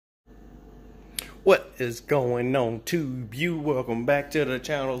What is going on, Tube? Welcome back to the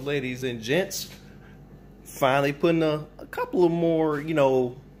channel, ladies and gents. Finally putting a couple of more,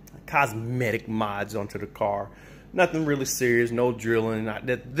 cosmetic mods onto the car. Nothing really serious, no drilling.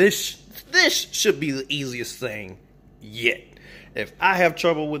 This should be the easiest thing yet. If I have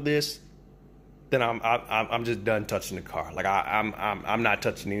trouble with this, then I'm just done touching the car. Like I'm not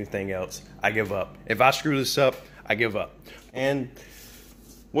touching anything else. I give up. If I screw this up, I give up. And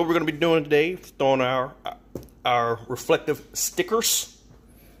what we're gonna be doing today is throwing our reflective stickers.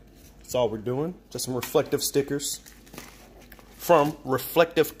 That's all we're doing. Just some reflective stickers from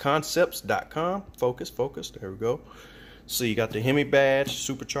reflectiveconcepts.com. Focus. There we go. So you got the Hemi badge,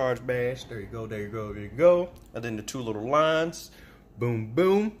 supercharged badge. There you go. And then the two little lines. Boom,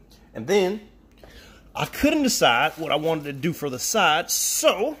 boom. And then I couldn't decide what I wanted to do for the sides,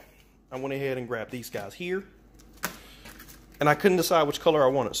 so I went ahead and grabbed these guys here. And I couldn't decide which color I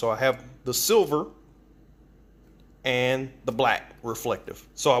wanted, so I have the silver and the black reflective.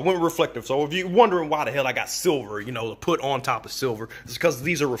 So I went reflective. So if you're wondering why the hell I got silver, to put on top of silver, it's because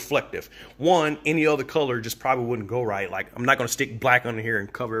these are reflective. One, any other color just probably wouldn't go right. Like, I'm not going to stick black under here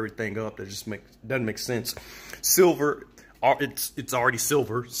and cover everything up. That just doesn't make sense. Silver, it's already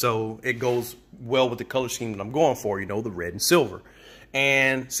silver, so it goes well with the color scheme that I'm going for, the red and silver.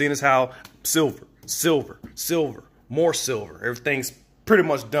 And seeing as how silver, more silver, everything's pretty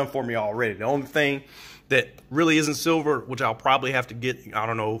much done for me already. The only thing that really isn't silver, which I'll probably have to get, I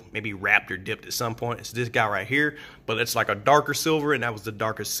don't know, maybe wrapped or dipped at some point, it's this guy right here, but it's like a darker silver, and that was the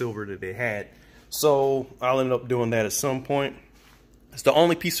darkest silver that they had. So I'll end up doing that at some point. It's the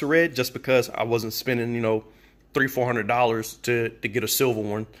only piece of red, just because I wasn't spending, $300-400 to get a silver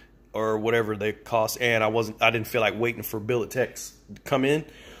one or whatever they cost, and I didn't feel like waiting for billet techs to come in.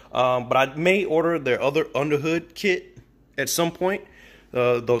 But I may order their other underhood kit at some point,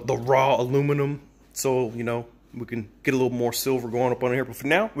 the raw aluminum, so we can get a little more silver going up on here. But for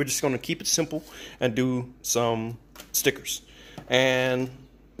now, we're just going to keep it simple and do some stickers. And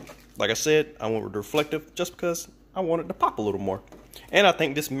like I said, I went with the reflective just because I wanted to pop a little more. And I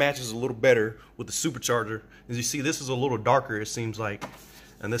think this matches a little better with the supercharger. As you see, this is a little darker, it seems like.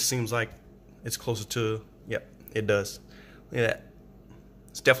 And this seems like it's closer to, yep, it does. Look at that.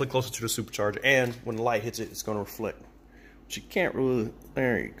 It's definitely closer to the supercharger. And when the light hits it, it's going to reflect. But you can't really,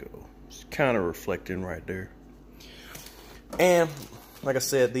 there you go. It's kind of reflecting right there. And like I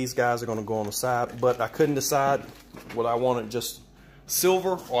said, these guys are going to go on the side. But I couldn't decide whether I wanted just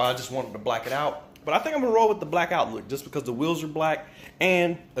silver or I just wanted to black it out. But I think I'm going to roll with the black outlook just because the wheels are black.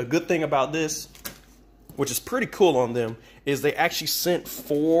 And a good thing about this, which is pretty cool on them, is they actually sent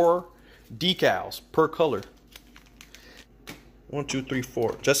 4 decals per color. 1, 2, 3,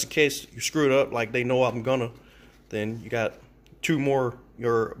 4. Just in case you screw it up like they know I'm gonna, then you got 2 more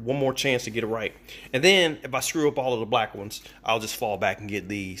or 1 more chance to get it right. And then if I screw up all of the black ones, I'll just fall back and get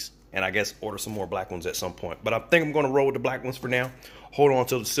these. And I guess order some more black ones at some point. But I think I'm going to roll with the black ones for now. Hold on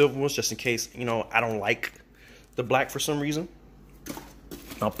to the silver ones just in case, I don't like the black for some reason.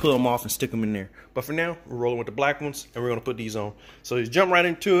 I'll pull them off and stick them in there. But for now, we're rolling with the black ones, and we're going to put these on. So let's jump right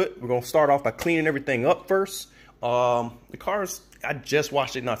into it. We're going to start off by cleaning everything up first. The car's, I just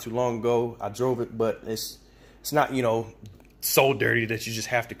washed it not too long ago. I drove it, but it's not, so dirty that you just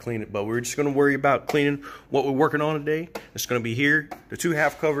have to clean it. But we're just going to worry about cleaning what we're working on today. It's going to be here, the 2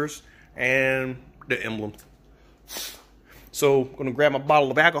 half covers, and the emblem. So I'm going to grab my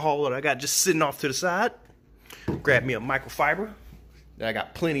bottle of alcohol that I got just sitting off to the side. Grab me a microfiber that I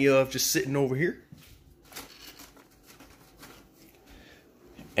got plenty of just sitting over here.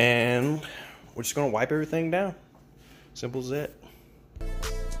 And we're just going to wipe everything down. Simple as that.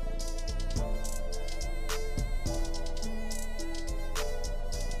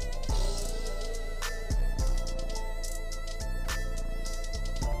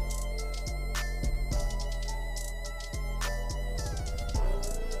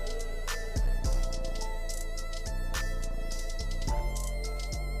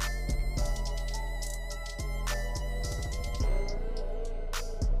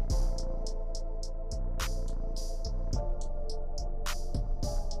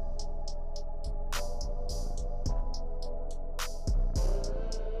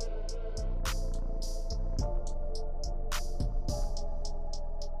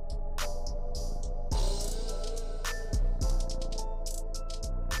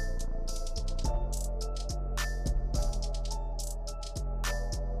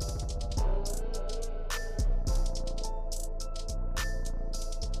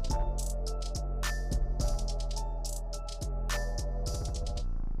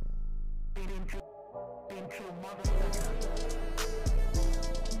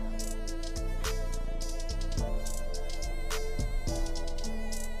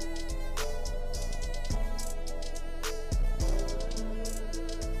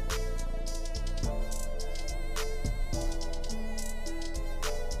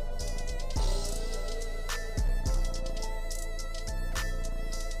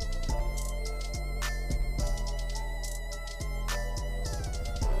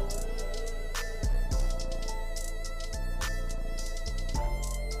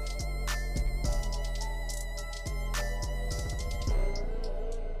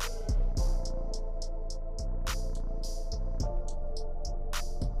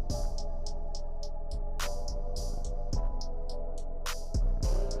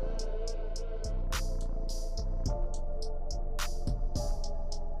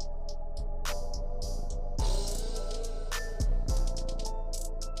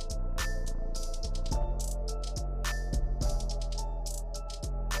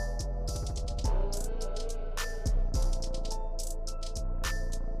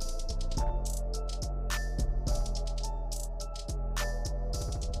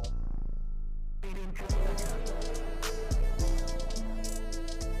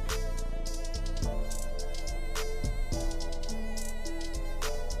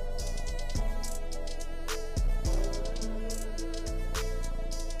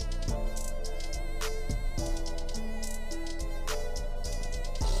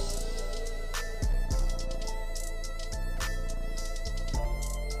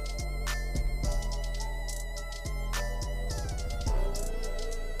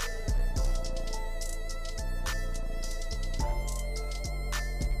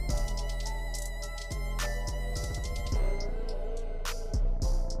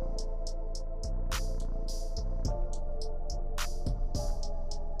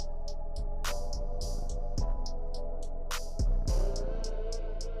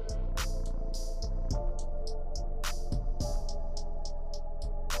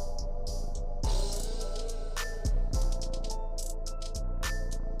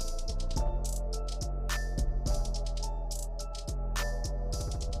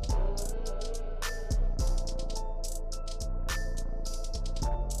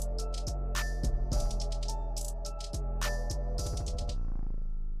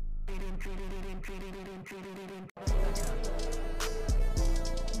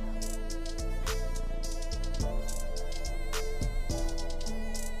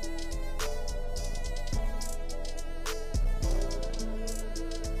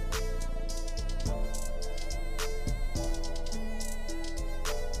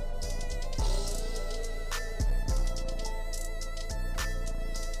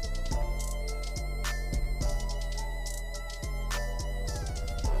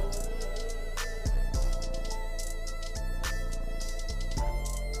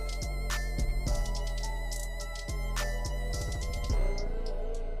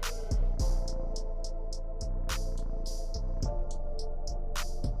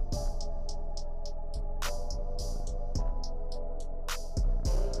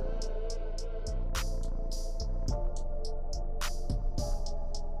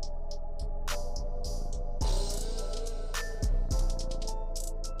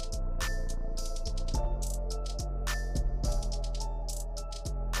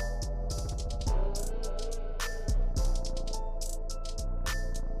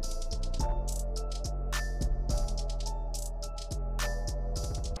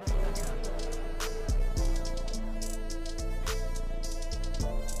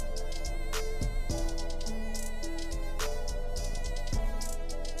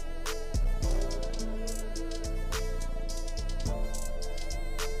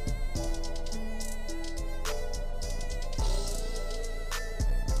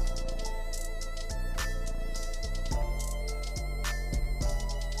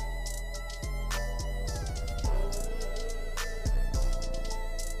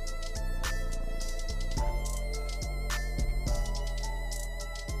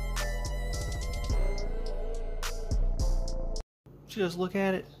 Just look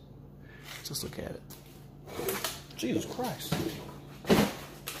at it. Just look at it. Jesus Christ.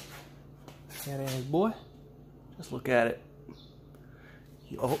 Fat ass boy. Just look at it.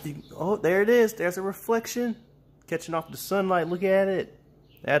 Oh, there it is. There's a reflection. Catching off the sunlight. Look at it.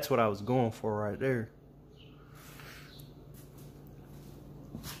 That's what I was going for right there.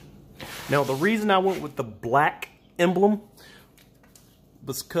 Now, the reason I went with the black emblem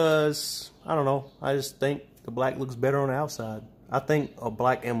was because, I don't know, I just think the black looks better on the outside. I think a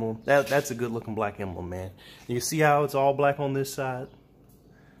black emblem, that's a good looking black emblem, man. You see how it's all black on this side?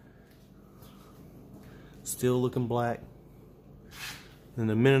 Still looking black. And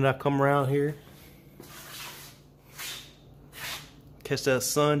the minute I come around here, catch that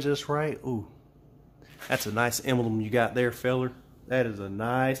sun just right. Ooh, that's a nice emblem you got there, feller. That is a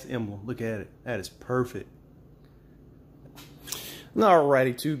nice emblem. Look at it. That is perfect.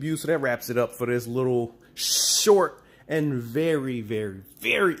 Alrighty, Tube U. So that wraps it up for this little short and very, very,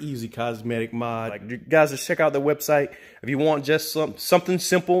 very easy cosmetic mod. Like, you guys, just check out the website. If you want just something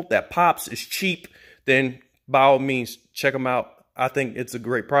simple that pops, is cheap, then by all means, check them out. I think it's a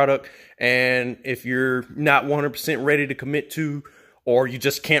great product. And if you're not 100% ready to commit to, or you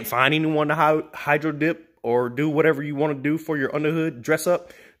just can't find anyone to hydro dip or do whatever you want to do for your underhood dress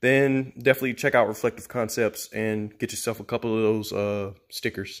up, then definitely check out Reflective Concepts and get yourself a couple of those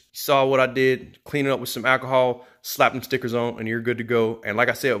stickers. You saw what I did, clean it up with some alcohol, slap them stickers on, and you're good to go. And like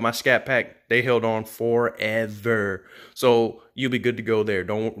I said, with my Scat Pack, they held on forever. So you'll be good to go there.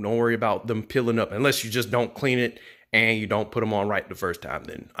 Don't worry about them peeling up, unless you just don't clean it and you don't put them on right the first time.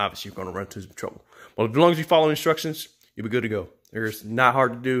 Then obviously you're going to run into some trouble. But as long as you follow instructions, you'll be good to go. It's not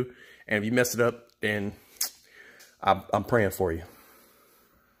hard to do. And if you mess it up, then I'm praying for you.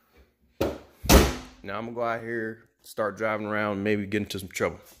 Now I'm going to go out here, start driving around, maybe get into some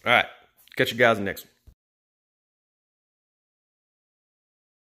trouble. All right. Catch you guys in the next one.